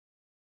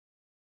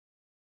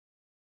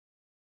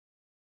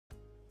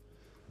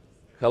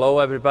Hello,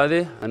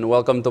 everybody, and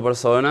welcome to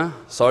Barcelona.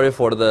 Sorry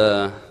for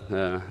the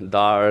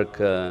dark,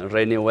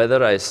 rainy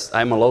weather.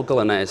 I'm a local,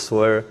 and I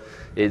swear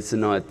it's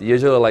not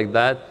usually like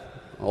that.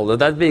 Although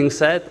that being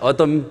said,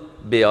 autumn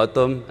be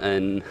autumn,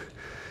 and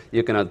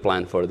you cannot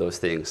plan for those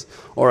things.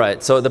 All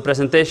right, so the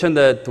presentation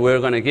that we're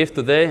going to give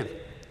today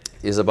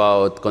is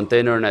about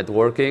container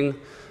networking,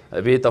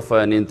 a bit of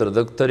an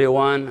introductory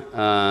one.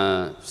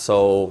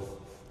 So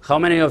how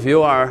many of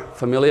you are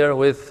familiar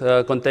with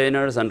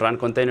containers and run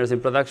containers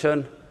in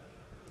production?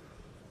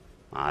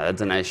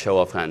 That's a nice show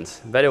of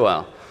hands. Very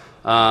well.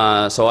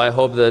 So I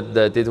hope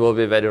that it will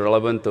be very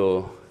relevant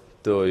to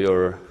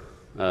your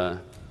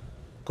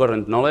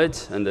current knowledge,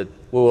 and that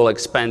we will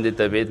expand it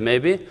a bit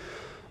maybe.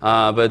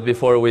 But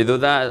before we do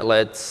that,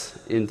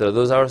 let's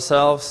introduce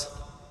ourselves.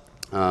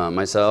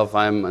 Myself,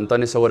 I'm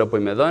Antonio Segura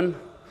Puimedon.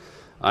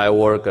 I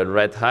work at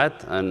Red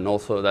Hat, and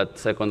also that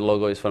second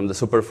logo is from the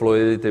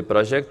Superfluidity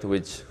project,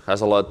 which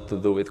has a lot to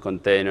do with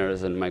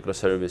containers and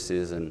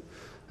microservices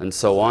and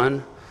so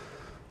on.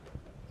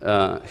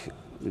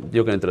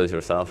 You can introduce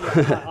yourself.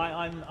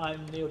 I'm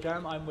Neil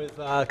Jerem. I'm with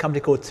a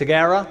company called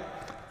Tigera,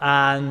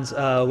 and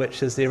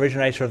which is the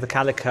originator of the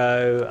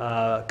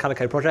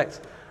Calico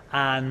project.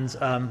 And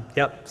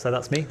yep, so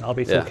that's me. I'll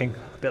be talking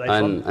a bit later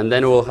on. And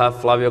then we'll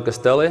have Flavio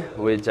Castelli,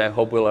 which I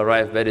hope will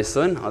arrive very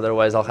soon.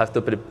 Otherwise, I'll have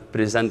to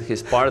present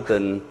his part.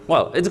 And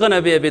well, it's going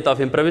to be a bit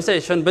of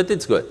improvisation, but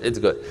it's good. It's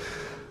good.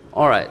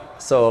 All right,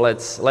 so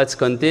let's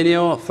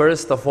continue.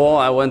 First of all,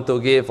 I want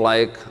to give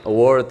like a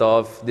word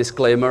of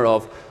disclaimer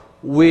of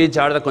which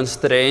are the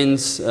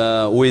constraints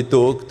we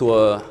took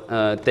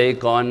to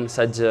take on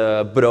such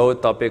a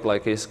broad topic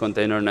like is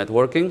container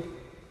networking.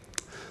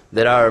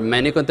 There are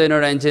many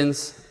container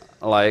engines.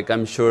 Like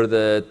I'm sure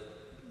that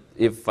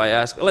if I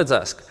ask, let's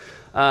ask.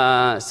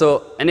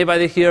 So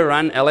anybody here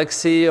run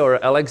LXC or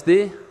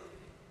LXD?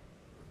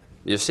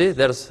 You see,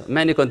 there's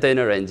many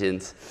container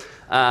engines.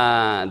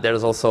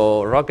 There's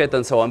also Rocket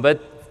and so on.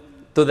 But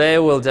today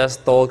we'll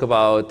just talk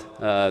about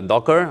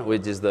Docker,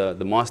 which is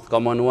the most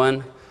common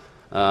one.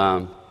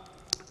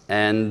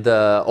 And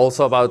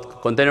also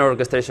about container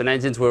orchestration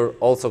engines. We're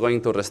also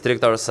going to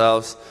restrict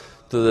ourselves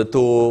to the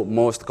two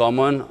most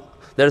common.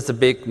 There's a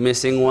big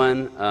missing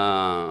one,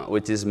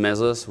 which is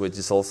Mesos, which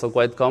is also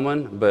quite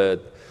common.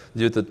 But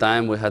due to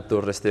time, we had to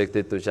restrict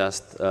it to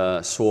just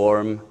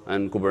Swarm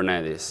and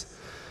Kubernetes.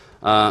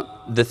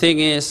 The thing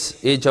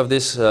is, each of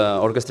these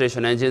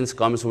orchestration engines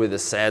comes with a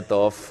set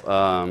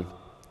of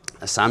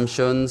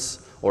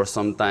assumptions, or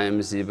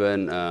sometimes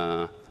even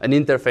an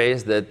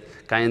interface that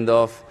kind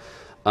of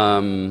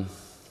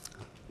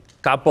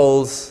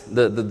couples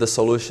the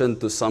solution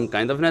to some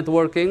kind of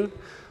networking.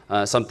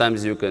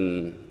 Sometimes you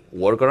can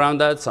work around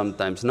that,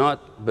 sometimes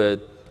not, but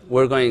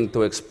we're going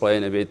to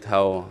explain a bit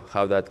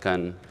how that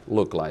can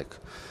look like.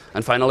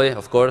 And finally,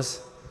 of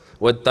course,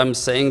 what I'm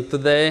saying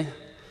today,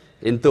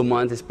 in 2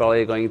 months is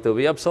probably going to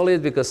be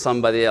obsolete because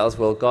somebody else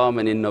will come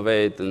and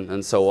innovate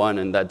and so on,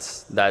 and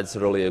that's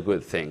really a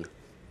good thing.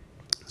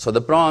 So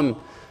the problem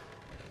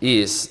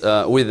is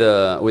with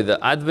the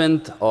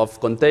advent of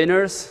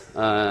containers,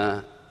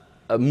 a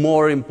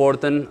more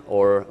important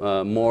or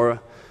more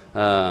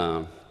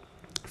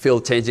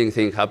field-changing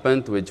thing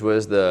happened, which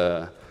was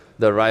the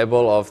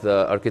arrival of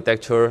the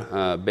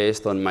architecture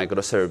based on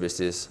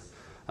microservices.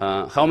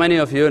 How many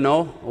of you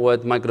know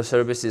what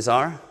microservices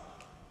are?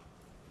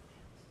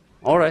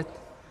 All right,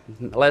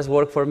 less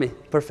work for me.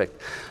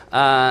 Perfect.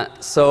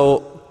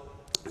 So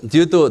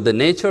due to the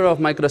nature of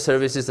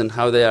microservices and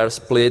how they are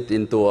split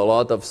into a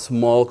lot of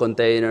small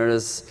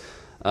containers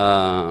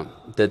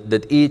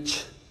that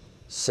each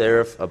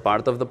serve a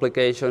part of the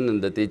application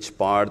and that each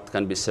part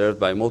can be served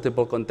by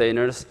multiple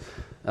containers,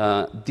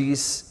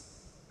 this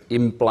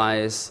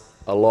implies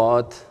a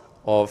lot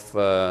of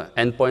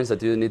endpoints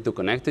that you need to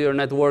connect to your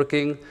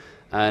networking,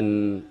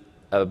 and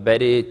a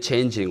very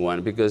changing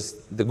one,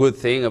 because the good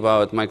thing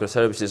about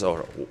microservices,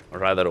 or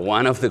rather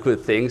one of the good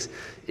things,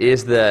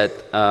 is that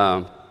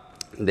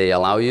they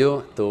allow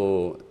you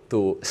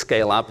to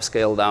scale up,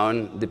 scale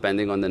down,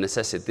 depending on the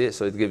necessity,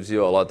 so it gives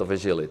you a lot of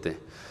agility.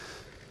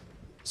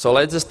 So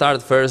let's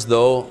start first,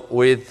 though,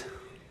 with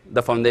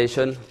the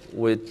foundation,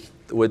 with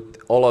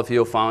all of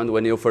you found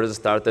when you first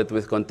started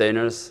with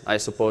containers. I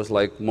suppose,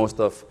 like most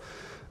of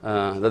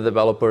the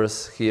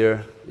developers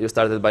here, you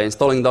started by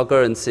installing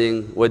Docker and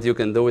seeing what you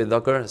can do with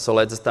Docker. So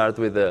let's start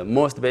with the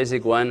most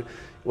basic one.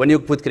 When you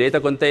would create a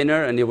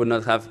container and you would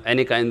not have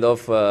any kind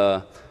of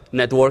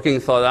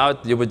networking thought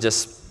out, you would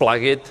just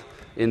plug it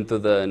into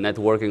the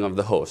networking of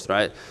the host,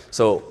 right?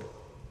 So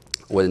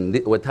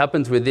what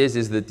happens with this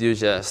is that you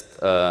just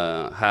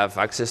have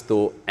access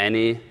to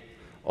any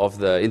of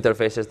the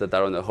interfaces that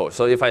are on the host.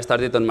 So if I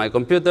start it on my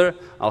computer,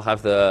 I'll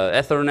have the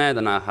Ethernet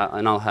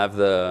and I'll have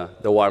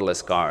the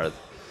wireless card.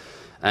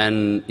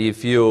 And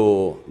if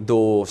you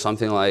do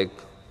something like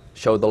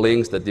show the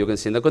links that you can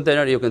see in the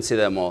container, you can see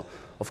them all.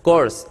 Of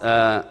course,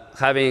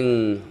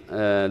 having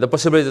the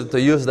possibility to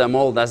use them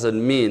all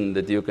doesn't mean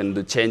that you can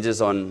do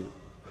changes on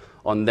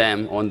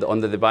them, on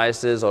the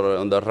devices or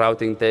on the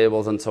routing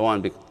tables and so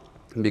on,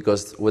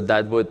 because what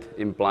that would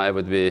imply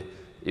would be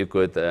you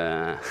could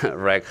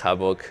wreak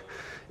havoc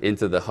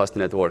into the host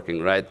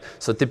networking, right?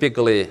 So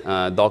typically,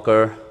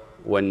 Docker,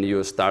 when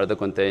you start the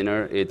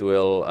container, it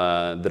will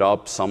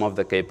drop some of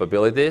the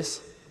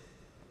capabilities.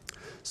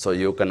 So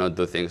you cannot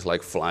do things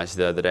like flash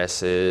the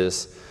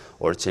addresses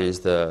or change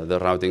the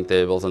routing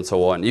tables and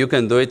so on. You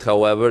can do it,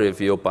 however,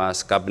 if you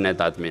pass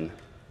capnetadmin,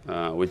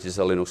 which is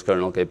a Linux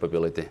kernel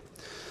capability.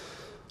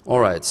 All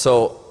right,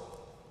 so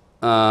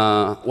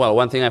well,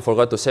 one thing I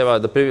forgot to say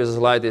about the previous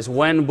slide is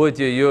when would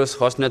you use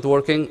host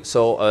networking?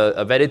 So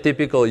a very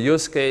typical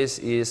use case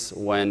is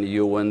when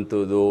you want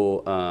to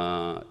do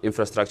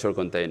infrastructure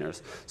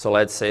containers. So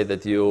let's say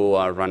that you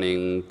are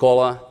running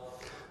Cola,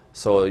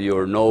 so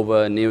your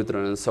Nova,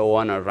 Neutron, and so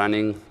on are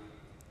running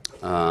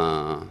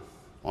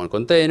on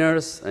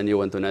containers, and you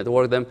want to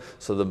network them.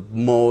 So the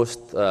most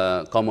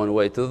common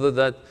way to do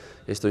that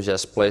is to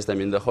just place them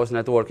in the host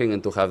networking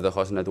and to have the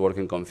host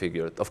networking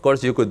configured. Of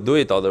course, you could do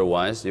it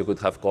otherwise. You could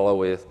have Cola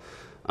with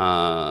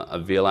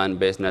a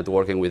VLAN-based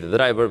networking with a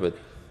driver, but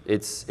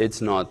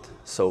it's not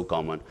so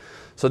common.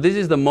 So this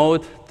is the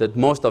mode that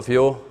most of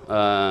you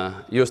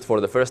used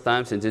for the first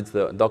time, since it's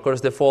the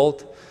Docker's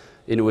default,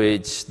 in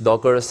which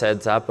Docker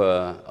sets up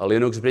a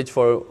Linux bridge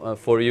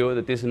for you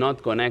that is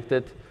not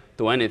connected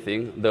to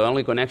anything. The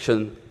only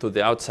connection to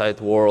the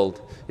outside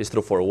world is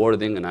through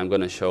forwarding, and I'm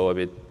going to show a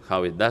bit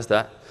how it does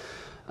that.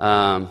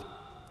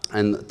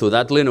 And to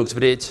that Linux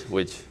bridge,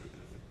 which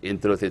in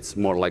truth it's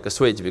more like a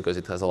switch because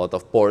it has a lot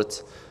of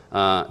ports,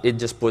 it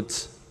just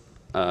puts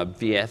a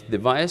veth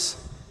device,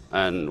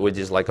 and which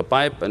is like a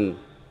pipe, and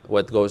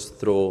what goes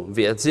through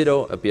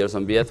veth0 appears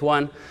on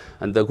veth1.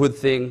 And the good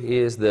thing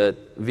is that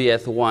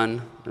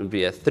veth1 and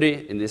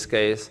veth3, in this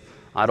case,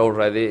 are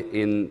already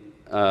in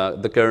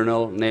the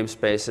kernel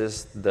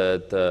namespaces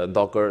that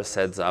Docker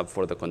sets up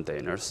for the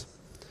containers.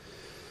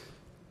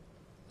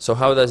 So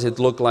how does it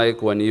look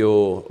like when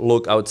you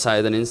look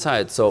outside and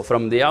inside? So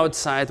from the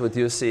outside, what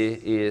you see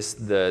is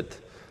that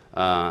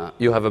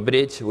you have a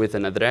bridge with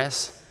an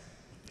address.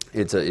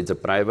 It's a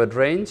private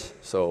range,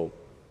 so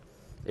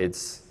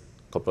it's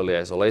completely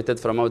isolated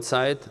from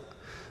outside.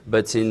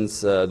 But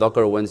since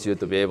Docker wants you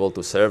to be able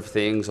to serve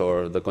things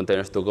or the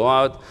containers to go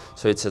out,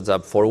 so it sets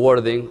up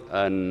forwarding,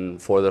 and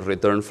for the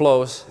return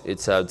flows, it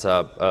sets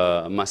up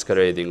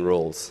masquerading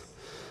rules.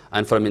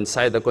 And from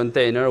inside the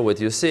container, what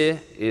you see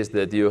is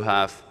that you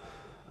have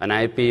an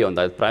IP on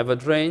that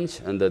private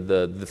range, and that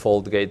the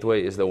default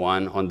gateway is the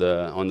one on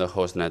the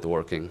host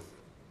networking.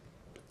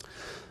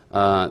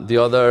 The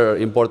other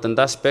important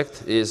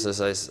aspect is,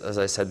 as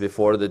I said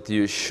before, that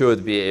you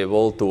should be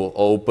able to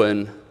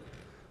open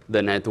the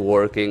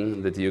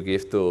networking that you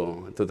give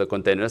to the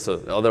container.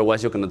 So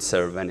otherwise, you cannot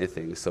serve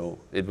anything. So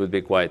it would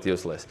be quite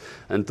useless.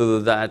 And to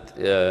do that,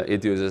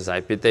 it uses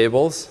IP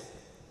tables.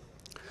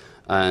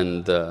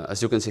 And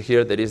as you can see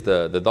here, there is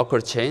the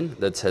Docker chain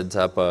that sets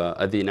up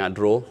a DNAT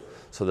rule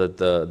so that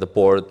the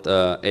port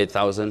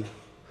 8000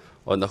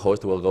 on the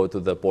host will go to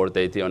the port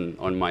 80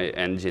 on my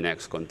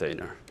nginx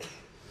container.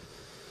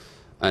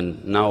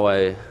 And now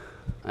I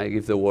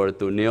give the word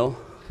to Neil.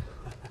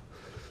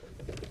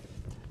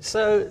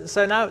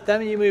 So now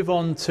then you move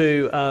on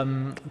to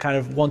kind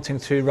of wanting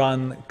to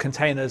run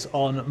containers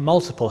on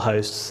multiple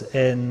hosts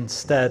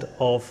instead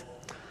of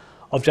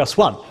just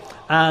one.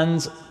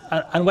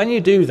 And when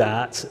you do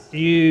that,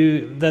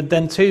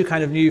 then two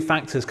kind of new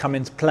factors come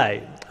into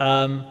play.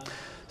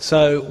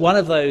 So one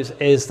of those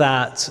is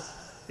that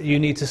you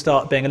need to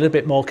start being a little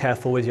bit more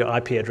careful with your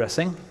IP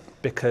addressing,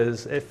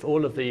 because if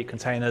all of the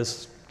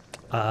containers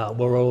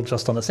were all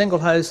just on a single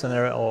host, and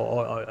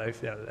or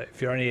if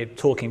you're only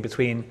talking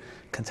between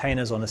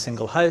containers on a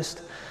single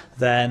host,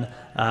 then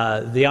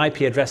the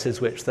IP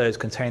addresses which those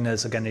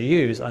containers are going to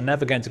use are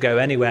never going to go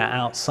anywhere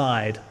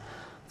outside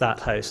that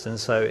host, and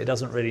so it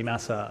doesn't really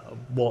matter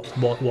what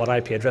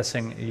IP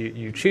addressing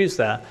you choose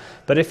there.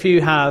 But if you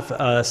have,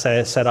 say,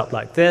 a setup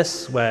like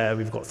this, where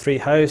we've got 3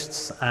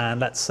 hosts, and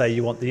let's say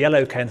you want the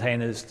yellow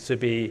containers to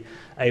be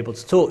able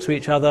to talk to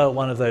each other,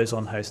 one of those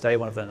on host A,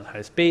 one of them on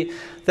host B,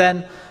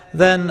 then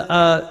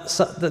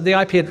so the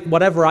IP,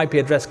 whatever IP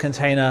address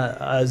container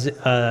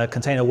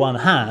container 1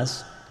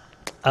 has,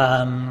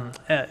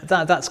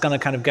 that's going to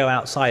kind of go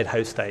outside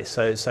host A.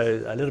 So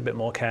a little bit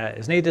more care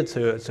is needed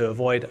to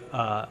avoid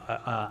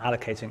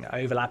allocating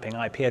overlapping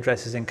IP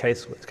addresses in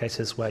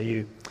cases where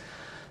you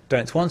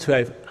don't want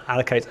to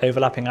allocate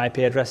overlapping IP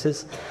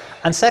addresses.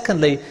 And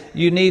secondly,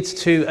 you need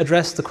to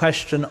address the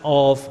question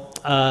of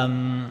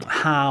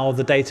how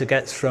the data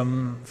gets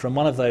from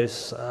one of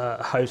those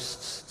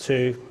hosts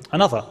to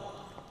another.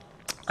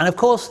 And of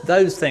course,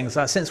 those things,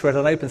 since we're at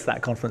an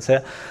OpenStack conference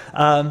here,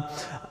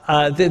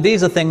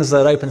 these are things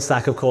that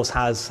OpenStack, of course,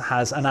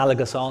 has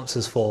analogous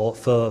answers for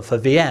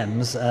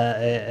VMs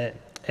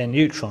in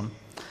Neutron.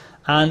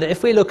 And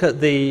if we look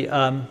at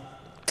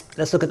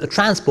let's look at the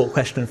transport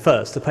question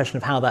first, the question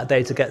of how that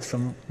data gets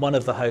from one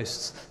of the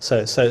hosts.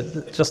 So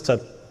just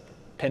to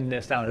pin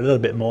this down a little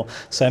bit more,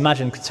 so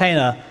imagine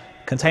container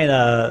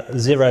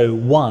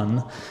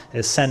 01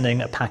 is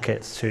sending a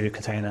packet to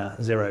container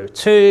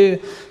 02.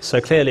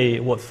 So clearly,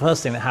 the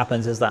first thing that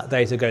happens is that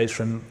data goes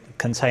from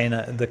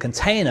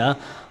container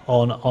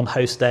on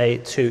host A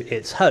to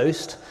its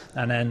host,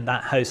 and then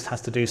that host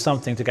has to do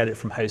something to get it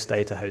from host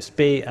A to host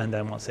B, and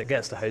then once it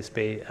gets to host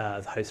B,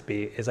 the host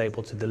B is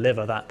able to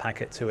deliver that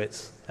packet to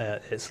its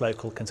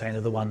local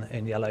container, the one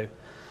in yellow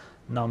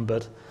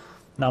numbered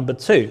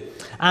 2.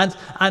 And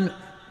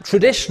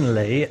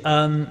traditionally,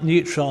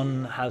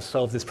 Neutron has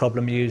solved this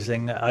problem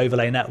using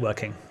overlay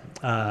networking,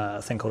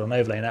 a thing called an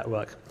overlay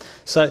network.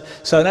 So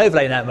an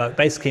overlay network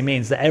basically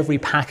means that every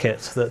packet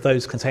that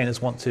those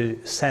containers want to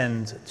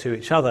send to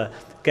each other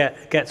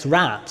gets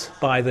wrapped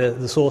by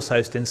the source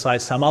host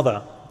inside some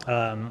other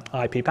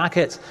IP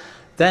packet.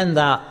 Then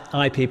that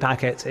IP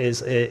packet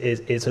is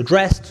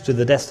addressed to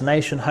the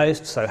destination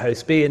host, so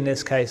host B in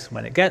this case.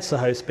 When it gets to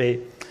host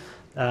B,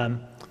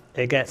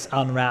 it gets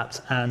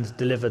unwrapped and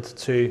delivered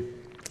to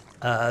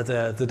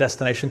the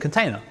destination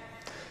container.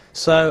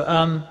 So,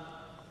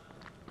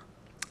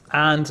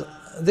 and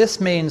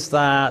this means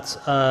that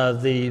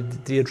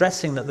the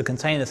addressing that the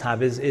containers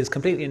have is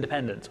completely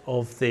independent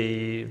of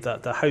the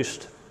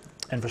host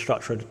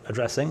infrastructure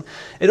addressing.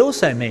 It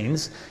also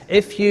means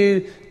if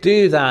you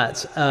do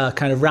that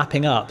kind of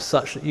wrapping up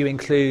such that you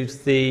include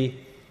the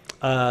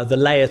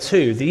layer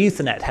 2, the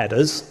Ethernet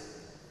headers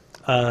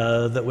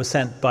that were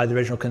sent by the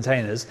original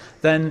containers,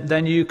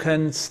 then you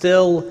can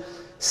still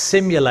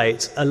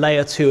simulate a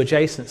layer 2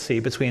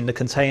 adjacency between the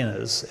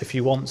containers if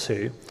you want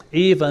to,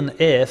 even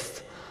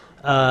if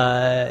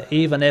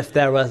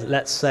there are,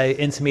 let's say,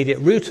 intermediate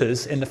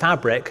routers in the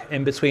fabric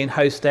in between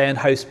host A and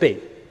host B.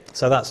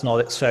 So that's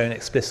not shown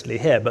explicitly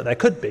here, but there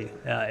could be.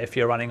 If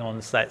you're running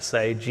on, let's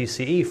say,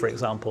 GCE, for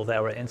example,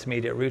 there are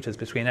intermediate routers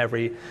between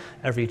every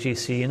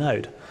GCE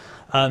node.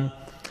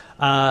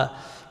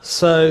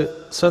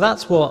 So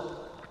that's what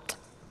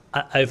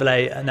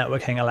overlay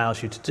networking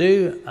allows you to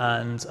do.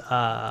 And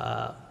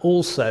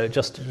also,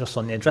 just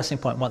on the addressing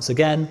point, once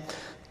again,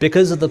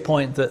 because of the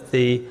point that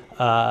the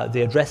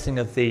addressing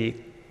of the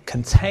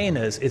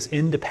containers is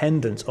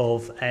independent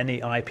of any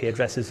IP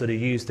addresses that are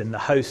used in the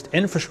host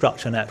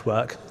infrastructure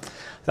network,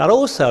 that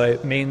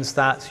also means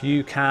that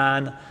you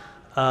can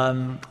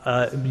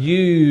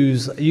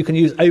use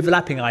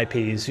overlapping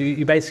IPs.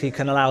 You basically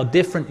can allow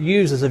different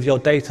users of your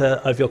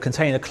data, of your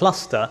container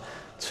cluster,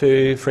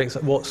 to, for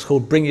example, what's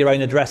called bring your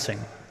own addressing.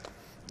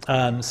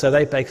 So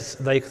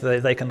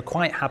they can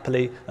quite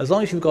happily, as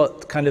long as you've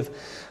got kind of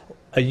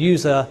a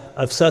user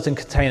of certain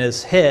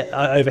containers here,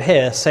 over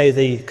here, say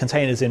the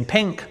containers in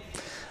pink,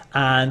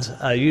 and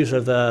a user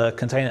of the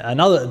container,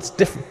 another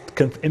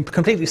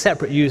completely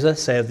separate user,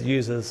 say of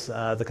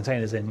the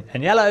containers in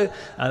yellow,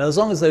 and as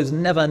long as those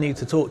never need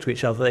to talk to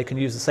each other, they can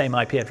use the same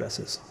IP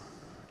addresses.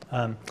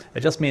 It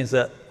just means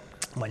that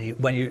when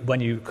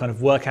you kind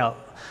of work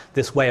out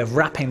this way of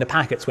wrapping the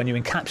packets, when you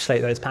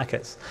encapsulate those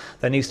packets,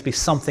 there needs to be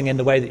something in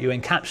the way that you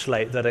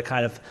encapsulate that it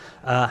kind of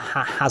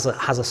has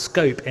a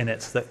scope in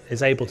it that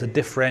is able to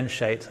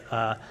differentiate.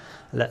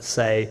 Let's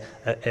say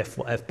if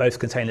both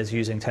containers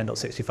using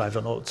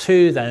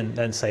 10.65.0.2,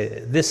 then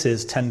say this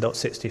is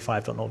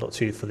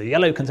 10.65.0.2 for the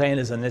yellow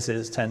containers, and this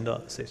is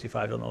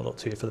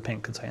 10.65.0.2 for the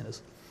pink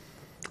containers.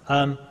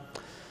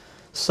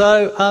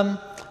 So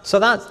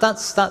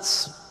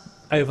that's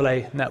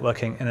overlay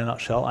networking in a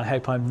nutshell. I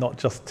hope I'm not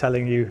just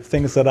telling you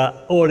things that are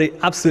already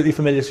absolutely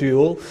familiar to you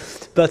all,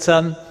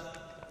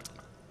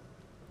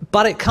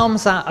 but it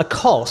comes at a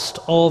cost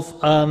of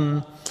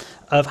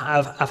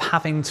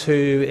having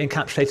to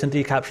encapsulate and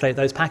decapsulate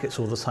those packets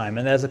all the time.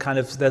 And there's a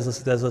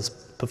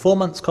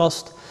performance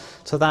cost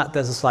to that.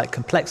 There's a slight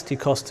complexity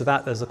cost to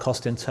that. There's a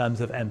cost in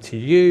terms of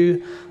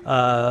MTU,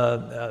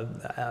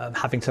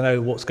 having to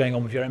know what's going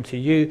on with your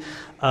MTU.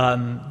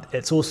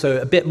 It's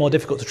also a bit more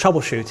difficult to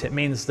troubleshoot. It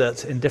means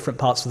that in different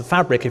parts of the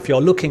fabric, if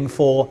you're looking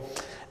for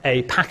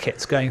a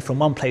packet going from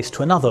one place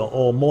to another,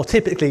 or more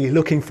typically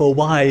looking for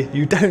why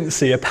you don't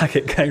see a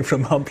packet going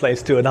from one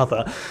place to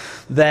another,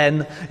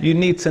 then you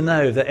need to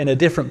know that in a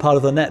different part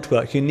of the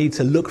network, you need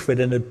to look for it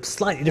in a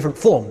slightly different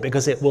form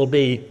because it will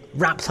be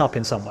wrapped up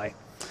in some way.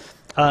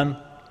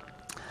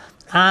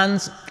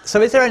 And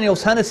so is there any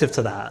alternative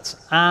to that?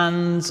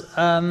 And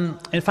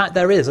in fact,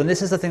 there is. And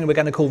this is the thing that we're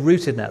going to call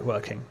rooted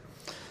networking.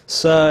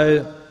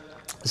 So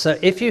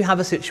if you have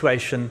a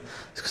situation,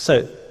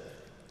 so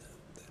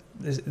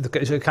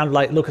kind of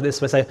like look at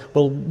this and say,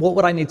 well, what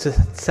would I need to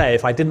say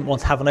if I didn't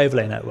want to have an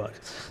overlay network?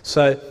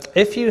 So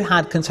if you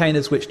had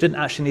containers which didn't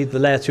actually need the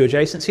layer 2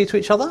 adjacency to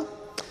each other,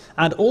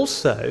 and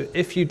also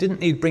if you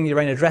didn't need bring your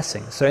own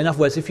addressing. So in other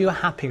words, if you were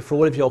happy for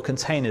all of your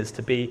containers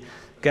to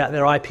get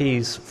their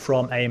IPs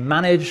from a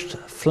managed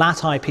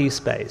flat IP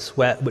space,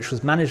 which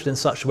was managed in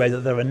such a way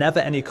that there were never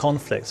any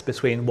conflicts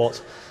between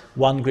what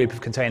one group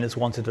of containers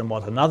wanted and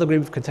what another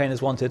group of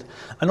containers wanted,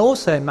 and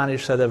also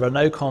managed so there were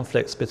no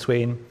conflicts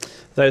between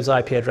those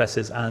IP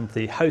addresses and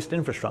the host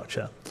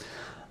infrastructure,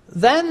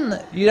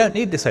 then you don't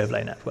need this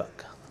overlay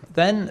network.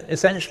 Then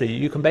essentially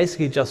you can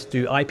basically just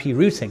do IP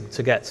routing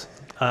to get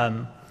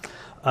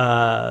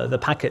the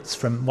packets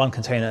from one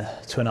container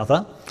to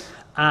another,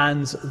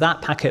 and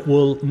that packet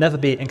will never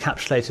be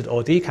encapsulated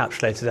or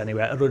decapsulated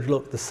anywhere. It will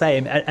look the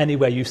same.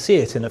 Anywhere you see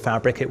it in the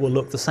fabric, it will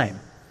look the same.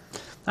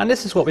 And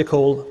this is what we're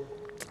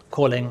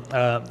calling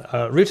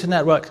a routed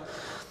network.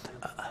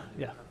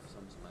 Yeah,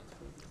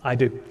 I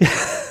do.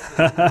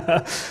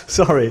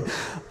 Sorry.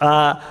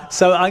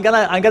 So I'm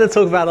gonna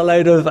talk about a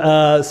load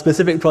of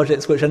specific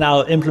projects which are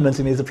now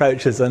implementing these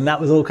approaches, and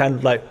that was all kind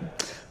of like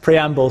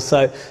preamble.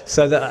 So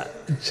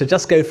to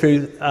just go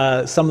through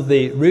some of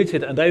the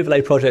rooted and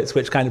overlay projects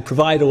which kind of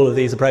provide all of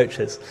these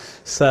approaches.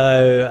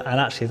 And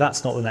actually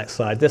that's not the next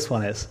slide. This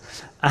one is.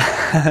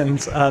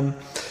 And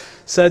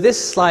so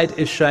this slide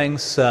is showing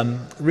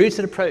some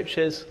rooted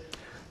approaches.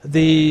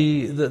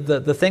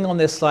 The thing on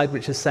this slide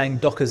which is saying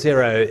Docker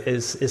 0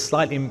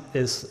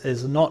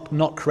 is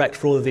not correct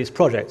for all of these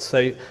projects.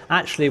 So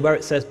actually where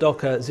it says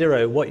Docker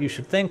 0, what you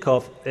should think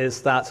of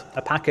is that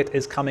a packet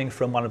is coming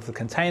from one of the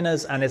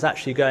containers and is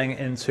actually going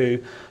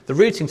into the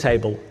routing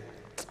table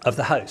of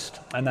the host.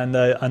 And then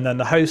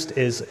the host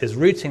is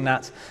routing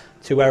that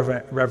to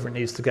wherever it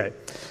needs to go.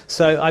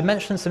 So I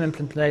mentioned some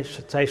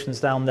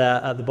implementations down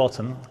there at the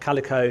bottom,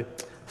 Calico,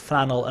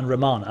 Flannel and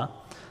Romana.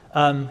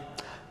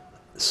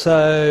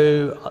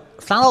 So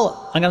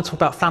Flannel, I'm going to talk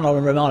about Flannel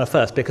and Romana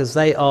first because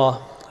they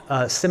are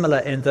similar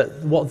in that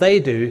what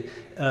they do,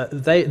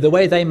 the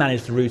way they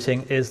manage the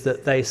routing is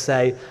that they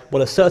say,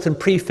 well, a certain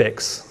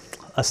prefix,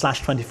 a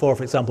 /24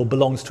 for example,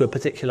 belongs to a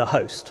particular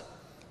host.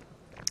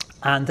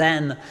 And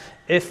then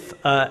if,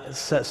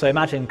 so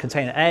imagine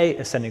container A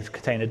is sending to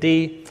container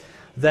D,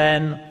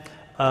 then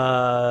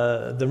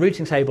the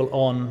routing table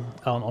on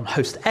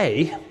host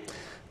A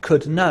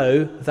could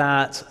know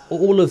that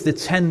all of the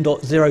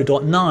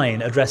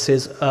 10.0.9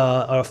 addresses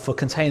are for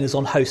containers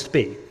on host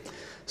B.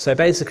 So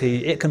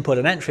basically, it can put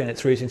an entry in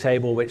its routing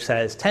table which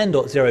says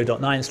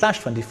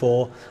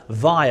 10.0.9/24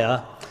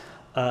 via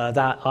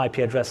that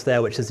IP address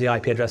there, which is the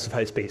IP address of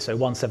host B, so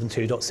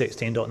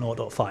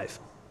 172.16.0.5.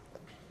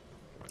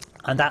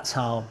 And that's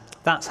how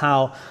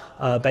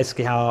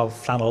basically how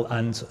Flannel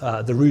and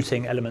the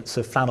routing elements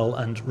of Flannel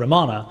and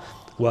Romana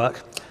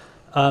work.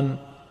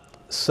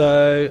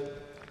 So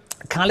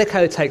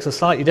Calico takes a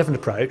slightly different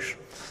approach.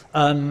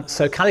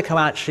 So Calico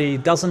actually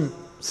doesn't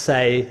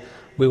say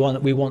we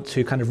want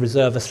to kind of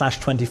reserve a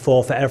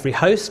 /24 for every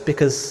host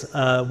because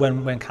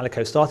when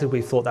Calico started,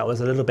 we thought that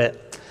was a little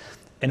bit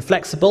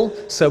inflexible.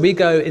 So we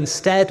go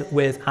instead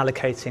with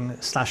allocating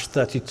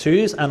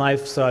 /32s, and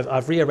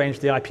I've rearranged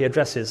the IP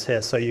addresses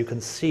here so you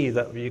can see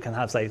that you can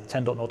have say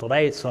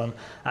 10.0.8 on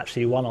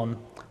actually one on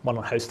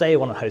host A,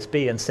 one on host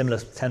B, and similar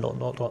to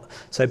 10.0.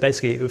 So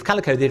basically, with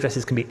Calico, the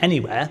addresses can be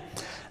anywhere.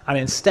 And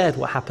instead,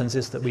 what happens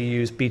is that we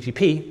use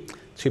BGP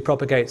to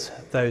propagate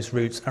those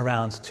routes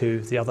around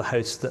to the other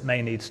hosts that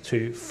may need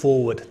to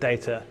forward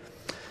data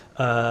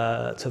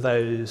to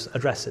those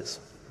addresses.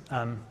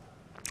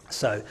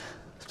 So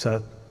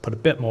to put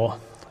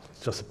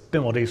just a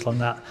bit more detail on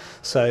that.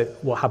 So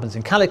what happens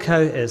in Calico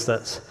is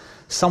that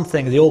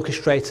the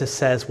orchestrator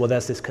says, well,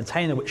 there's this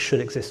container which should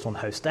exist on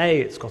host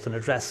A. It's got an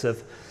address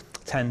of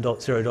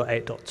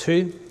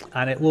 10.0.8.2,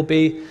 and it'll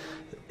be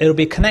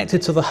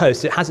connected to the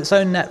host. It has its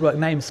own network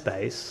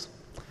namespace,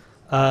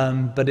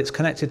 but it's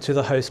connected to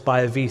the host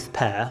by a VETH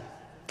pair.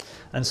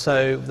 And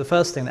so the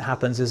first thing that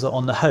happens is that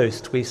on the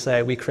host, we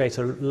create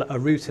a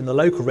route in the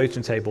local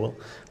routing table,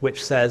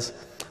 which says,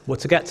 well,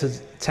 to get to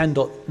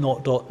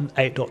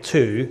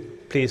 10.0.8.2,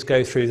 please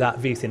go through that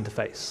VETH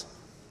interface.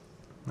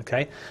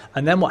 Okay?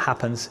 And then what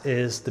happens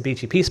is the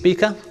BGP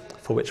speaker,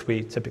 for which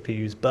we typically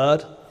use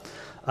Bird,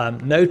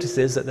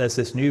 notices that there's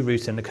this new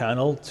route in the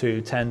kernel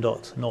to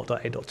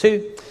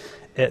 10.0.8.2.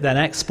 It then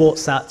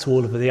exports that to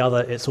all of the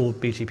other, its all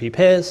BGP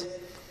peers.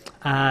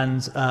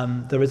 And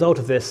the result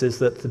of this is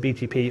that the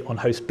BGP on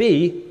host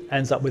B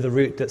ends up with a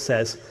route that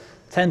says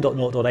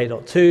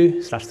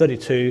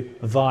 10.0.8.2/32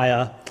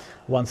 via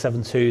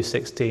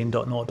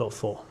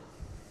 172.16.0.4.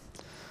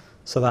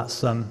 So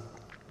that's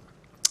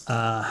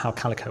how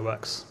Calico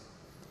works.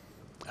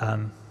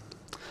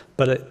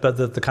 But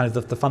the kind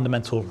of the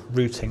fundamental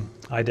routing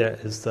idea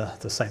is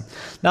the same.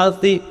 Now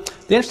the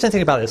interesting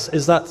thing about this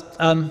is that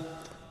how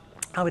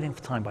are we doing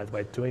for time, by the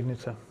way? Do we need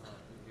to?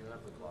 You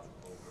have the clock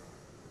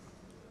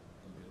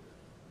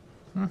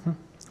over.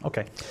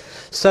 Okay.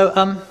 So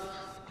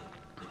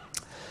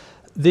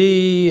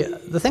the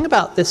thing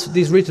about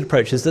these routed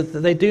approaches is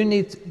that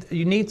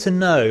you need to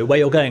know where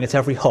you're going at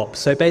every hop.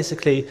 So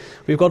basically,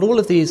 we've got all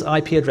of these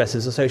IP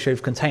addresses associated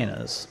with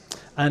containers.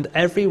 And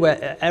at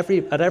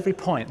every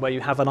point where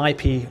you have an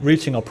IP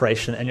routing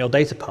operation in your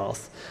data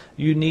path,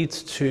 you need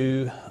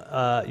to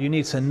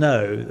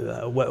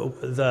know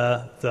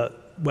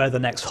where the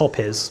next hop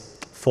is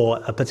for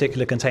a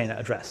particular container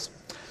address.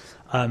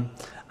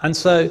 And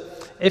so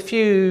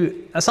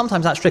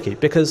sometimes that's tricky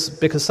because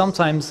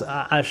sometimes,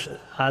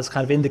 as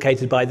kind of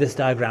indicated by this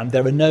diagram,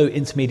 there are no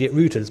intermediate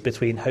routers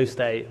between host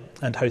A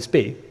and host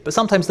B, but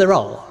sometimes there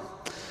are.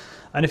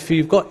 And if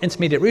you've got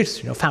intermediate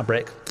routers in your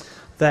fabric,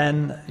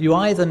 then you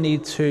either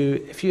need to,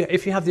 if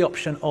you have the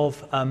option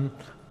of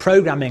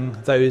programming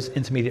those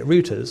intermediate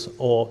routers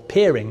or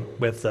peering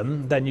with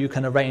them, then you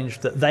can arrange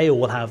that they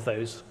all have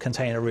those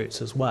container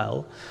routes as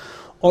well.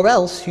 Or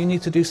else you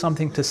need to do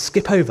something to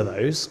skip over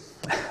those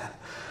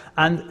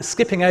And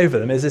skipping over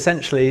them is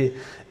essentially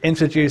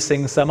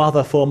introducing some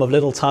other form of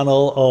little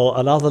tunnel or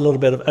another little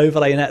bit of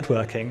overlay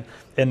networking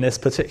in this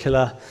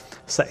particular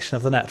section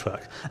of the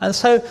network. And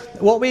so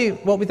what we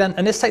then,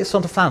 and this takes us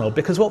on to flannel,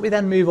 because what we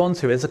then move on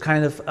to is a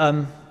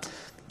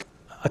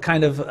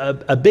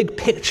big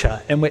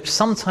picture in which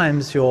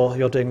sometimes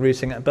you're doing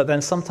routing, but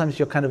then sometimes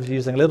you're kind of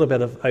using a little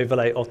bit of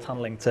overlay or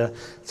tunneling to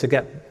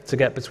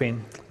get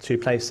between two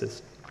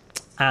places.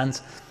 And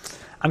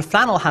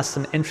flannel has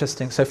some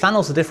interesting, so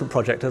flannel's a different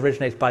project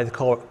originated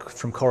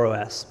from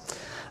CoreOS.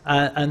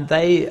 And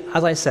they,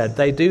 as I said,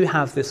 they do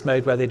have this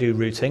mode where they do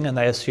routing, and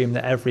they assume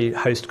that every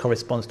host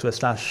corresponds to a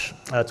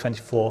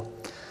 /24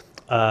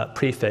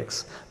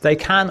 prefix. They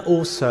can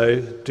also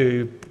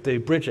do the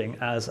bridging,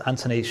 as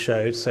Anthony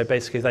showed. So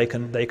basically, they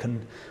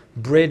can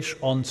bridge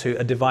onto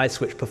a device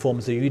which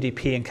performs a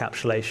UDP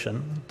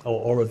encapsulation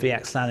or a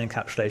VXLAN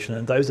encapsulation,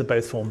 and those are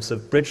both forms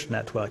of bridge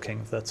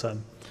networking that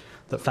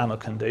flannel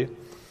can do.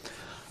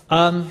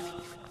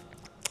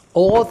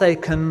 Or they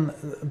can,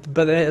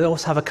 but they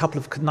also have a couple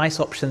of nice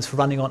options for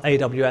running on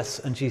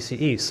AWS and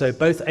GCE. So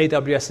both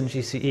AWS and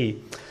GCE.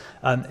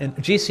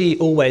 GCE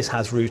always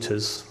has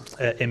routers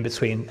in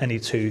between any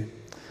two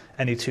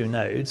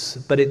nodes,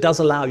 but it does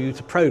allow you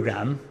to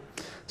program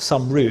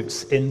some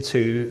routes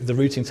into the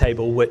routing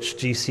table which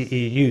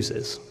GCE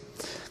uses.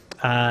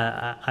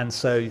 And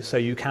so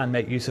you can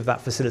make use of that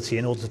facility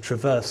in order to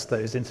traverse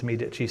those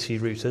intermediate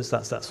GCE routers.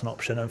 That's an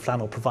option, and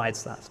flannel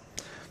provides that.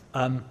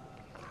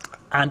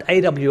 And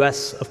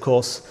AWS, of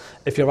course,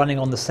 if you're running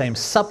on the same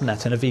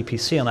subnet in a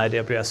VPC on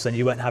AWS, then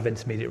you won't have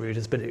intermediate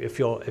routers. But if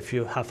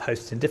you have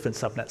hosts in different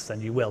subnets,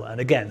 then you will. And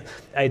again,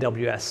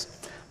 AWS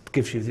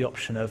gives you the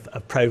option of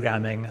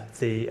programming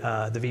the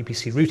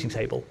VPC routing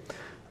table,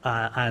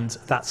 and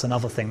that's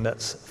another thing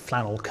that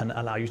flannel can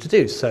allow you to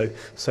do. So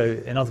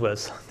in other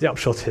words, the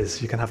upshot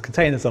is you can have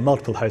containers on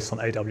multiple hosts on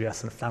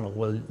AWS, and flannel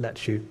will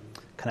let you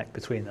connect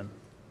between them.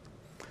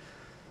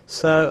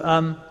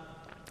 So.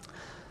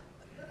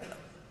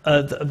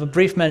 A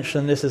brief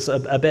mention. This is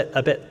a bit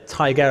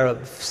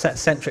Tigera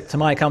centric to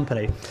my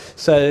company.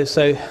 So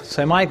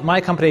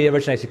my company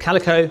originated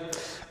Calico.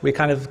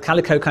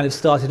 Calico kind of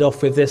started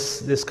off with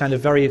this kind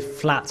of very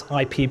flat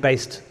IP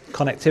based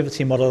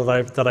connectivity model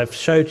that I've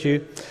showed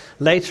you.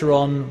 Later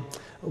on,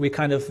 we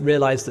kind of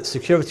realized that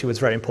security was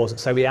very important.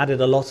 So we added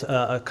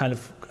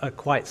a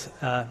quite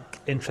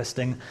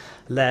interesting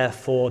layer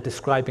for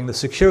describing the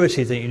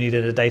security that you need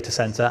in a data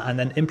center, and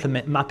then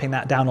mapping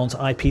that down onto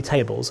IP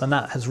tables. And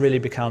that has really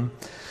become,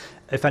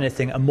 if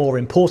anything, a more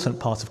important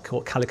part of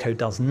what Calico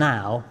does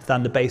now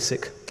than the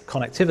basic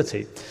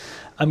connectivity.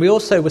 And we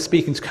also were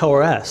speaking to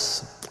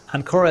CoreOS,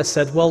 and CoreOS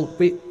said, well,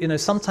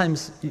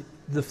 sometimes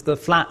the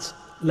flat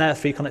layer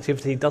 3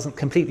 connectivity doesn't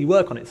completely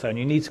work on its own.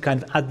 You need to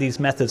kind of add these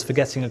methods for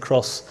getting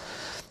across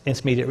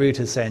intermediate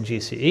routers, say in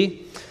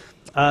GCE.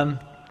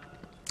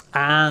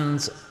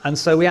 And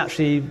so we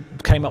actually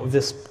came up with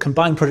this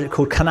combined project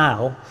called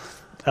Canal,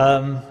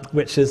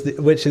 which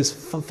is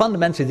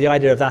fundamentally the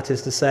idea of that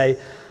is to say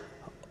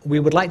we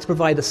would like to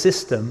provide a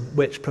system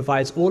which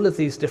provides all of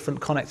these different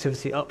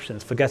connectivity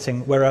options for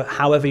getting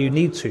however you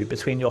need to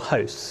between your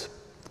hosts,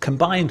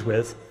 combined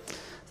with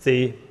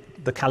the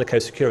Calico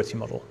security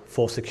model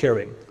for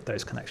securing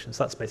those connections.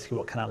 That's basically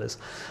what Canal is.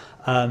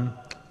 Fine,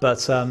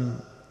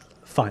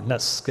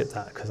 let's skip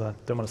that because I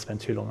don't want to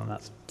spend too long on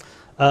that.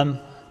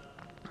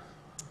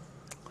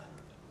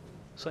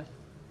 Sorry.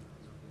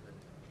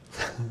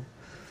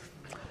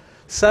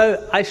 So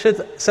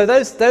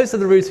those are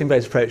the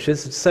routing-based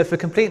approaches. So for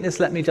completeness,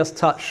 let me just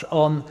touch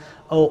on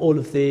all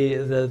of the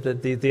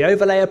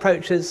overlay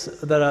approaches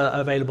that are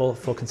available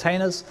for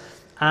containers,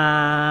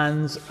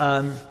 and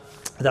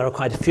there are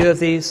quite a few of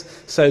these.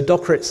 So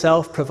Docker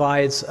itself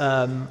provides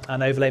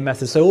an overlay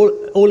method.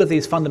 So all of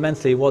these,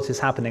 fundamentally, what is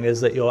happening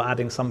is that you're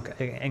adding some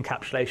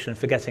encapsulation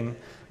for getting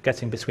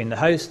between the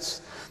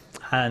hosts,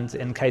 and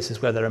in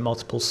cases where there are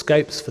multiple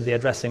scopes for the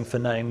addressing, for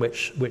knowing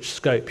which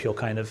scope you're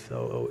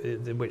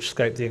which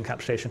scope the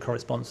encapsulation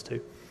corresponds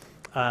to.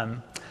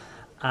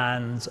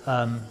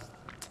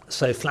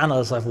 So Flannel,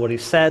 as I've already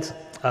said,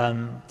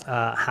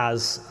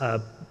 has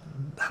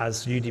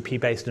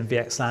UDP-based and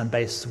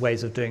VXLAN-based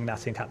ways of doing that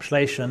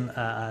encapsulation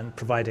and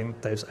providing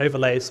those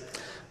overlays.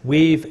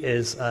 Weave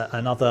is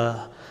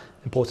another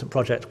important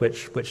project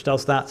which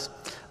does that,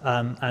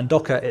 and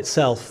Docker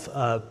itself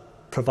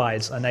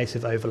provides a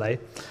native overlay.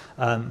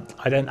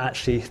 I don't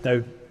actually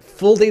know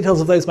full details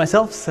of those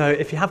myself, so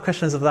if you have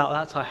questions about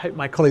that, I hope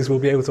my colleagues will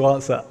be able to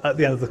answer at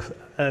the end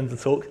of the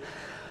talk.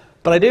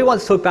 But I do want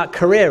to talk about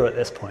Career at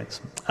this point.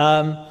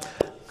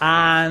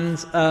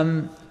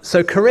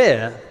 So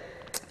Career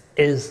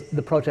is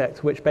the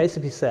project which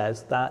basically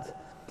says that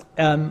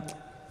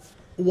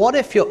what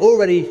if you're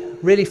already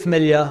really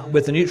familiar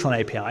with the Neutron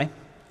API,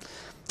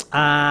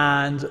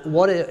 and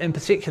what in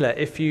particular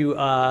if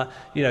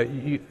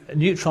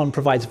Neutron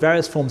provides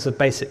various forms of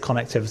basic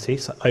connectivity,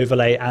 so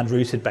overlay and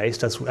routed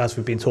based, as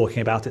we've been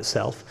talking about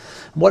itself.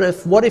 What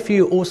if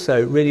you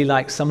also really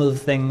like some of the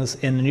things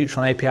in the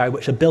Neutron API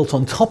which are built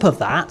on top of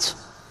that,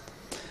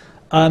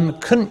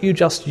 couldn't you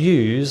just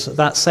use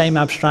that same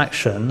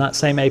abstraction, that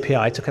same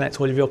API, to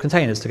connect all of your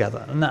containers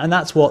together? And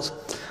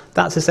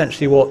that's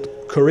essentially what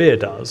Courier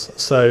does.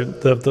 So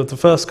the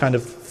first kind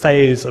of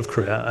phase of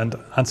Courier, and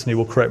Anthony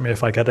will correct me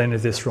if I get any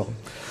of this wrong,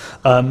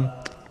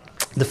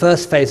 the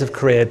first phase of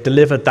Courier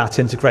delivered that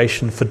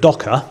integration for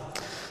Docker.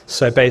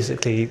 So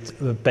basically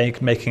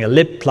making a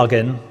lib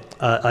plugin,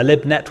 a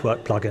lib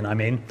network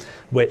plugin,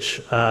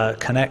 which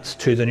connects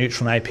to the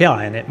Neutron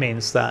API, and it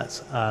means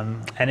that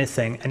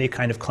any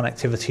kind of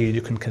connectivity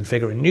you can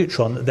configure in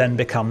Neutron then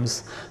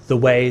becomes the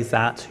way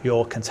that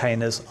your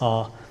containers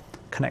are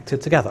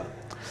connected together.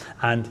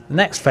 And the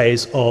next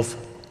phase of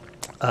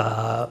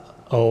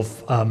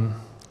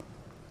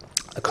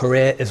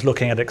Courier is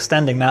looking at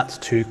extending that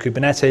to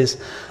Kubernetes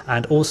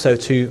and also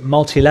to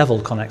multi-level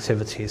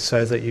connectivity,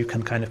 so that you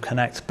can kind of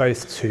connect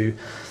both to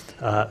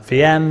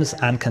VMs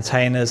and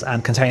containers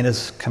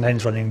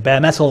running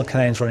bare metal and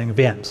containers running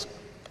VMs.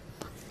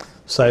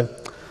 So,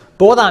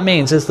 but what that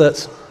means is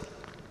that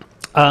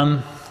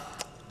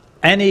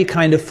any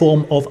kind of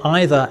form of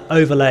either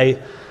overlay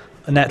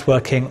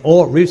networking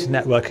or rooted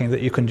networking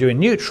that you can do in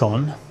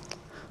Neutron,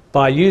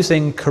 by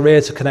using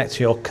Courier to connect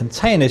to your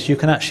containers, you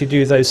can actually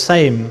do those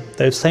same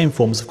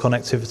forms of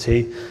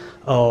connectivity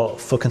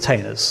for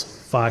containers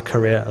via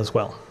Courier as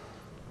well.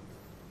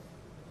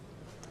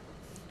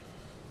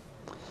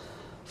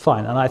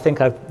 Fine, and I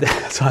think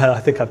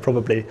I've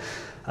probably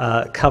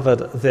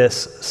covered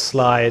this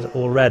slide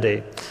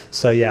already.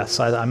 So yes,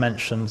 I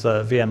mentioned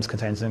VMs,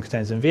 containers, and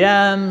containers in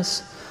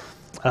VMs.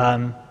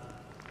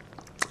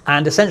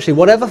 And essentially,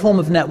 whatever form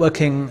of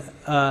networking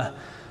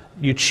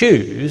you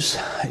choose,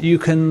 you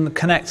can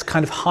connect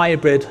kind of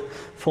hybrid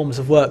forms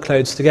of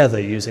workloads together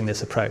using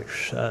this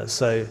approach.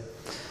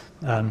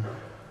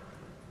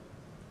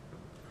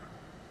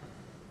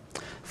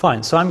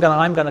 Fine. So I'm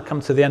going to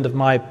come to the end of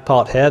my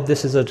part here.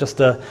 This is just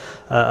a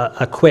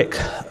quick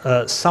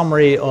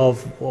summary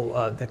of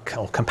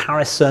or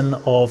comparison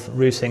of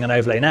routing and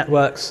overlay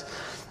networks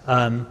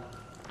from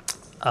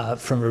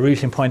a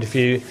routing point of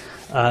view.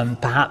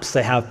 Perhaps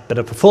they have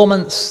better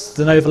performance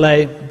than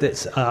overlay.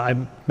 I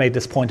made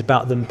this point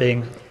about them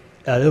being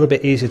a little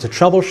bit easier to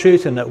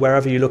troubleshoot, and that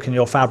wherever you look in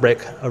your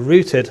fabric, a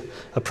rooted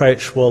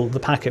approach the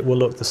packet will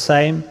look the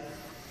same.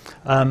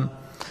 On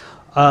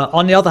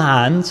the other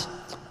hand,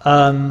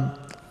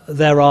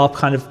 there are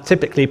kind of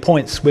typically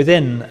points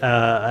within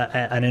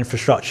an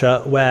infrastructure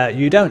where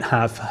you don't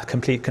have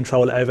complete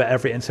control over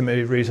every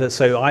intermediate router.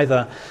 So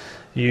either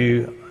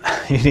you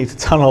need to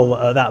tunnel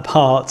that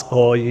part,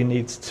 or you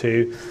need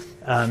to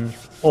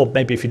or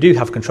maybe if you do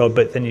have control,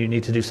 but then you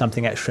need to do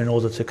something extra in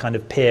order to kind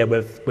of peer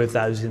with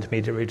those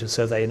intermediate routers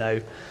so they know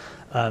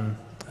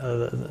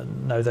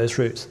those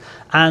routes.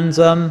 And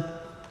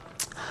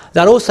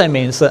that also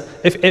means that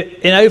if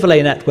in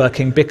overlay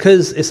networking,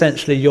 because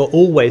essentially you're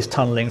always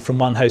tunneling from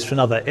one host to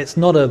another, it's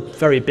not a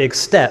very big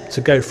step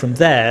to go from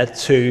there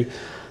to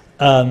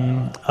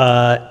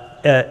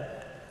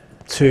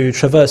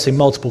traversing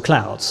multiple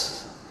clouds.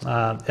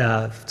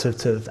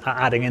 To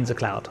adding into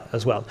cloud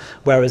as well.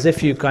 Whereas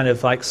if you kind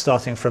of like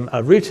starting from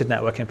a rooted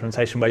network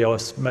implementation where you're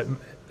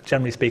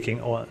generally speaking,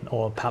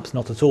 or perhaps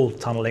not at all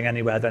tunneling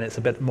anywhere, then it's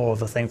a bit more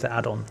of a thing to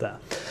add on there.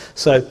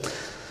 So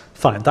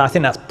fine, I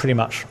think that's pretty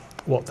much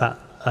what that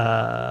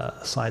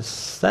slide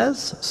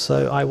says.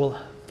 So I will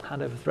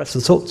hand over the rest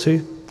of the talk to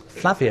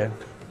Flavio.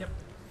 Yep.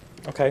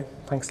 Okay,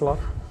 thanks a lot.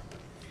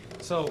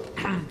 So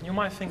you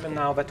might think that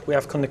now that we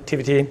have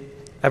connectivity,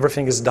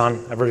 everything is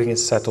done, everything is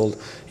settled.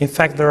 In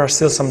fact, there are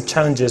still some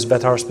challenges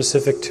that are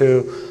specific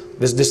to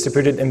these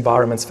distributed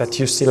environments that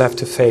you still have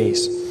to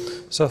face.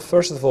 So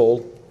first of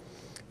all,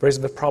 there is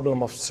the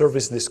problem of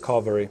service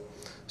discovery.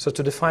 So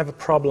to define the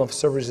problem of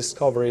service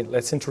discovery,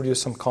 let's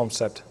introduce some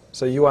concept.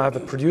 So you have a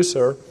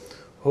producer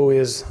who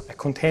is a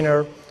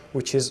container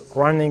which is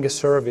running a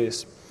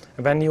service,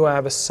 and then you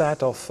have a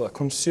set of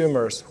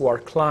consumers who are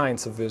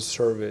clients of this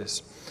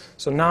service.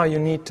 So now you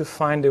need to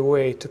find a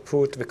way to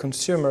put the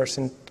consumers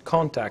in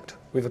contact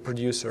with the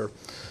producer.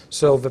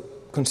 So the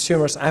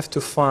consumers have to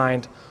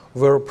find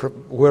where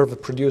the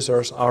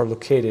producers are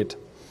located.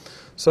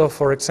 So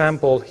for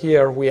example,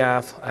 here we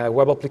have a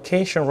web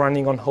application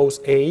running on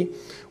host A,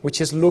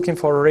 which is looking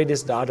for a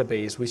Redis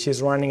database, which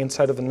is running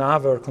inside of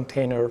another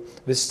container,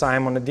 this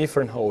time on a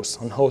different host,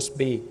 on host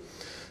B.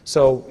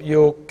 So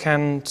you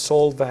can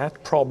solve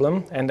that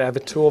problem and have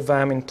the two of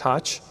them in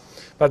touch.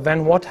 But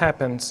then what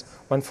happens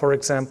when, for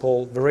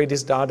example, the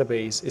Redis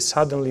database is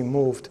suddenly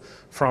moved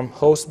from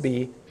host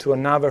B to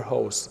another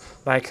host?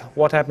 Like,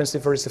 what happens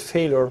if there is a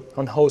failure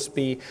on host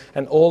B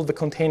and all the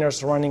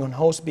containers running on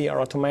host B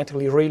are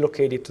automatically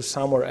relocated to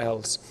somewhere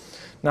else?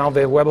 Now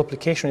the web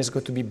application is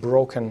going to be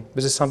broken.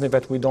 This is something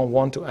that we don't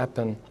want to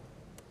happen.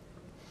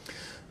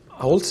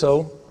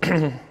 Also,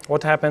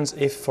 what happens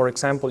if, for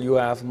example, you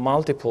have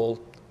multiple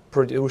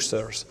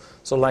producers?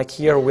 So like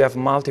here we have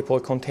multiple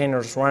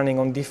containers running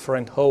on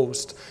different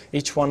hosts,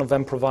 each one of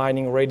them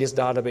providing Redis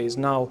database.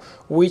 Now,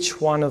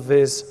 which one of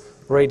these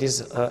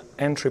Redis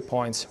entry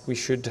points we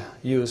should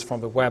use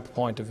from the web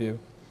point of view?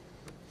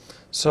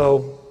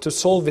 So to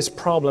solve this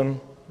problem,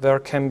 there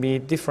can be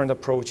different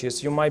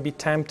approaches. You might be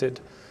tempted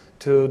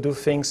to do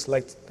things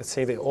like, let's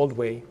say, the old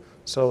way,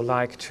 so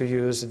like to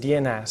use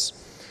DNS.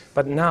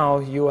 But now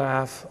you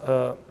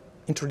have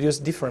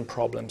introduced different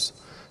problems.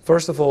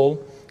 First of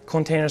all,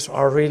 containers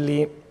are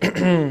really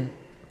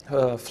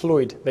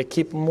fluid. They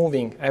keep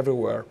moving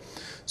everywhere.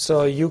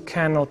 So you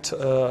cannot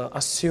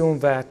assume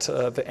that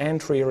the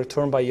entry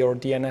returned by your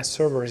DNS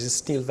server is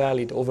still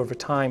valid over the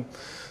time.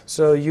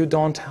 So you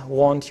don't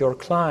want your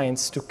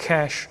clients to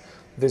cache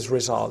these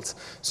results.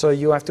 So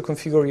you have to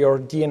configure your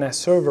DNS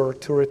server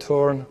to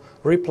return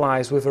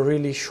replies with a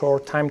really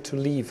short time to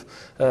leave,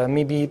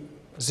 maybe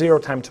 0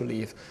 time to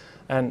leave.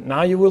 And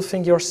now you will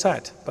think you're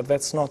set, but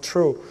that's not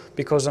true,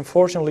 because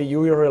unfortunately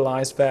you will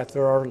realize that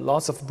there are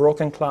lots of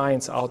broken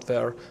clients out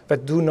there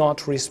that do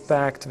not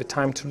respect the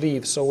time to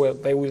leave, so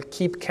they will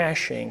keep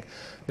caching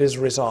this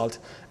result,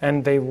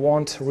 and they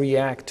won't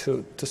react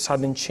to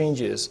sudden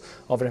changes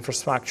of the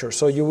infrastructure.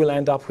 So you will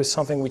end up with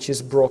something which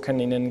is broken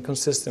in an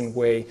inconsistent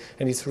way,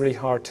 and it's really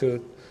hard to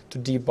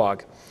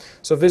debug.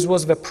 So this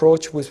was the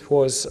approach which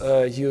was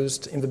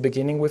used in the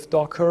beginning with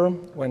Docker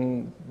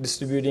when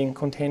distributing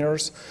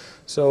containers.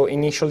 So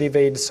initially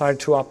they decided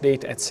to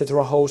update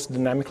etc. host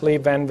dynamically,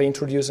 then they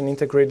introduced an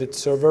integrated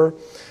server.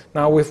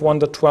 Now with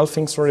 1.12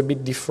 things are a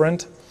bit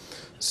different.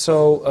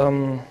 So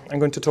I'm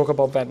going to talk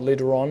about that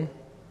later on.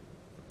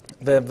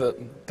 The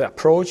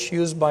approach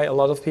used by a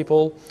lot of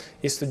people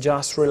is to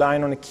just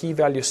rely on a key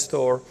value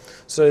store.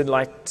 So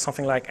like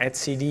something like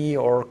etcd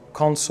or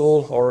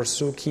console or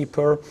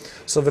zookeeper.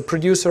 So the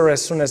producer,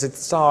 as soon as it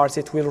starts,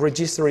 it will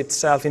register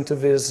itself into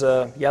these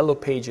yellow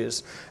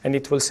pages. And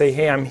it will say,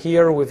 hey, I'm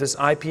here with this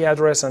IP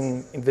address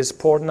and this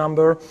port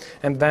number.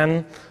 And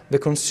then the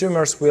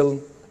consumers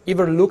will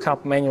either look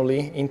up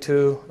manually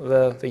into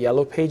the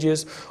yellow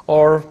pages,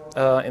 or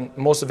in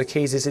most of the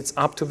cases, it's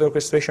up to the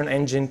orchestration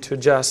engine to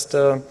just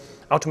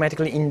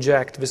automatically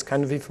inject this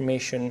kind of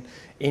information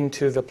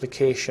into the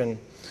application.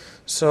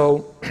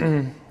 So,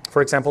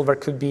 for example, there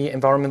could be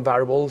environment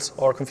variables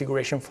or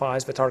configuration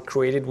files that are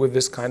created with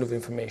this kind of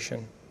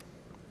information.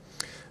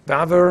 The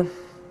other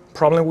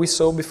problem we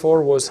saw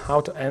before was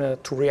how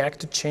to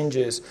react to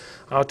changes,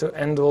 how to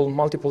handle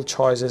multiple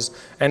choices,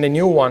 and a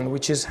new one,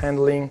 which is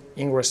handling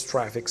ingress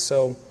traffic.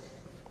 So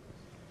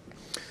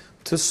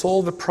to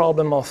solve the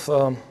problem of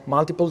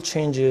multiple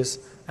changes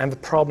and the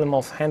problem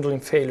of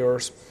handling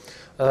failures,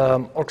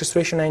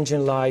 orchestration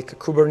engine like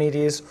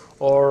Kubernetes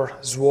or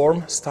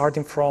Swarm,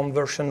 starting from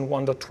version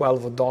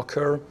 1.12 of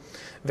Docker,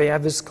 they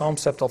have this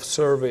concept of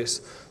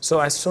service. So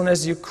as soon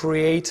as you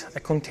create a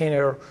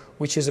container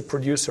which is a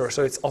producer,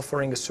 so it's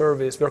offering a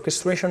service, the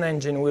orchestration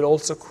engine will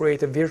also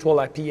create a virtual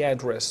IP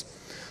address.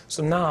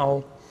 So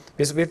now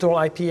this virtual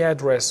IP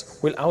address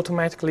will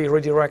automatically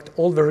redirect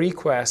all the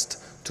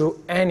requests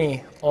to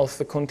any of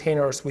the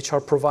containers which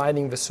are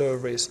providing the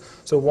service.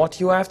 So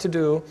what you have to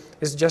do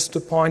is just to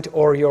point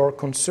or your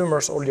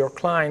consumers or your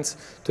clients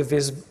to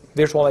this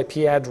virtual IP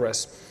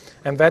address.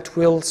 And that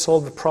will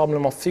solve the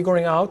problem of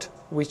figuring out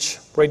which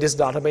Redis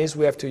database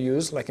we have to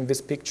use, like in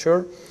this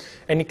picture.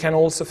 And it can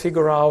also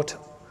figure out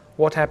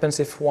what happens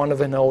if one of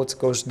the nodes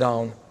goes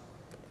down.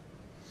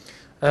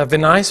 The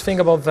nice thing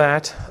about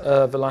that,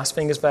 the last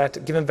thing is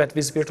that given that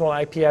this virtual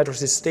IP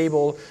address is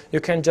stable, you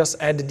can just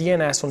add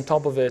DNS on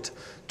top of it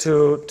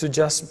to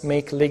just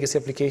make legacy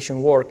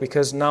application work,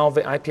 because now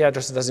the IP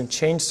address doesn't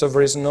change, so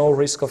there is no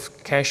risk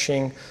of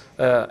caching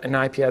an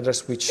IP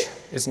address which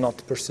is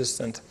not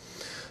persistent.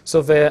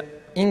 So the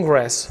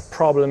ingress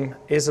problem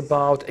is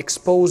about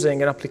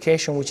exposing an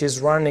application which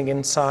is running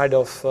inside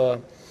of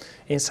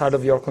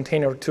your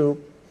container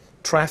to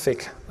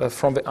traffic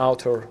from the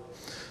outer.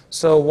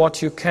 So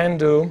what you can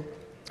do,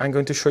 I'm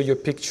going to show you a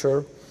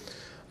picture.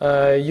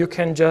 You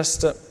can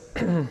just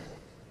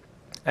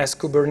ask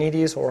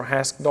Kubernetes or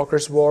ask Docker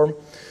Swarm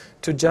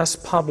to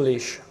just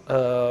publish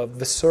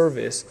the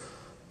service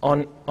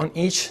on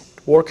each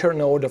worker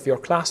node of your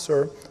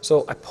cluster.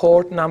 So a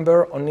port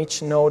number on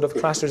each node of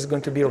cluster is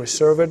going to be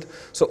reserved.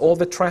 So all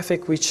the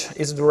traffic which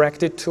is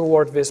directed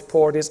toward this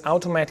port is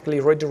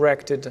automatically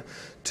redirected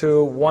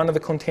to one of the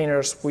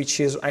containers which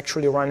is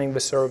actually running the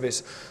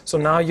service. So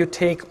now you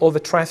take all the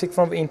traffic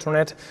from the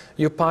internet,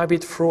 you pipe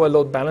it through a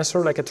load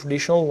balancer like a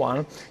traditional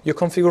one, you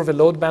configure the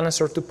load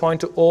balancer to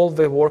point to all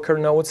the worker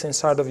nodes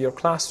inside of your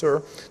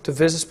cluster to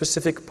this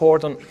specific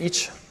port on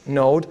each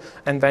node,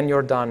 and then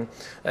you're done.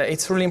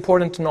 It's really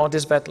important to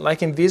notice that,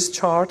 like in this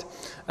chart,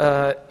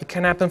 it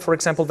can happen, for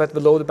example, that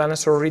the load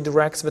balancer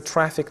redirects the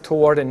traffic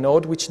toward a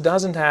node which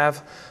doesn't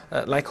have,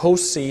 like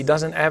host C,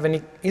 doesn't have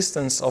any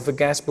instance of a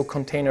guestbook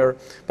container.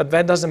 But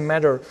that doesn't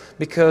matter,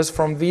 because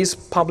from this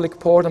public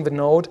port on the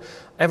node,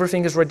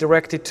 everything is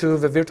redirected to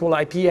the virtual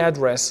IP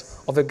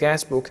address of the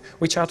guestbook,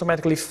 which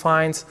automatically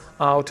finds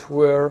out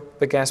where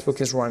the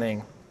guestbook is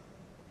running.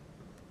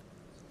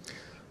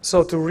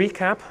 So to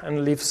recap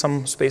and leave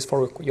some space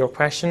for your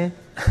question,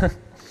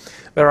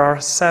 there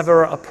are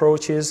several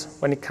approaches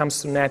when it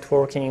comes to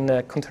networking in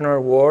the container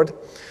world.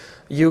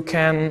 You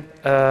can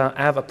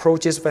have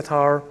approaches that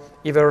are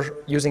either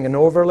using an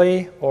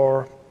overlay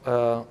or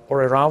a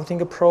routing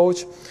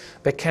approach.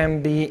 They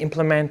can be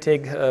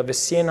implementing the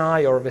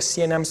CNI or the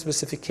CNM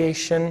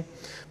specification.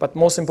 But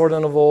most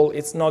important of all,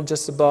 it's not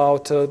just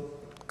about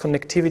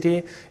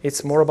connectivity.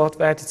 It's more about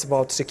that. It's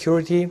about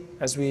security.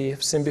 As we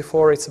have seen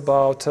before, it's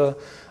about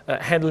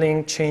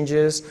handling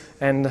changes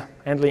and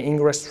handling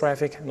ingress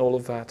traffic and all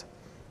of that.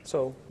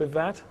 So with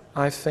that,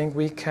 I think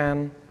we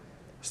can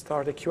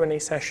start a Q&A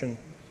session.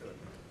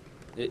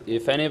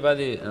 If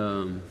anybody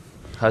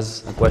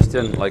has a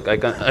question, like I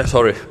can,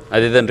 sorry, I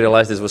didn't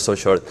realize this was so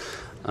short.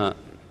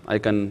 I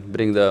can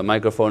bring the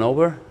microphone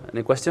over.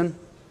 Any question?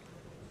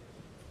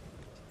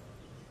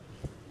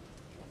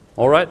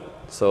 All right,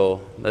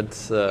 so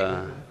that's,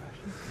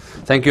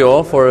 thank you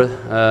all for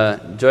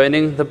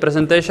joining the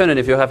presentation. And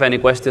if you have any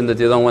question that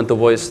you don't want to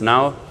voice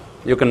now,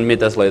 you can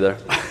meet us later.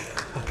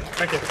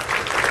 Thank you.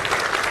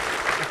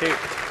 Thank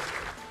you.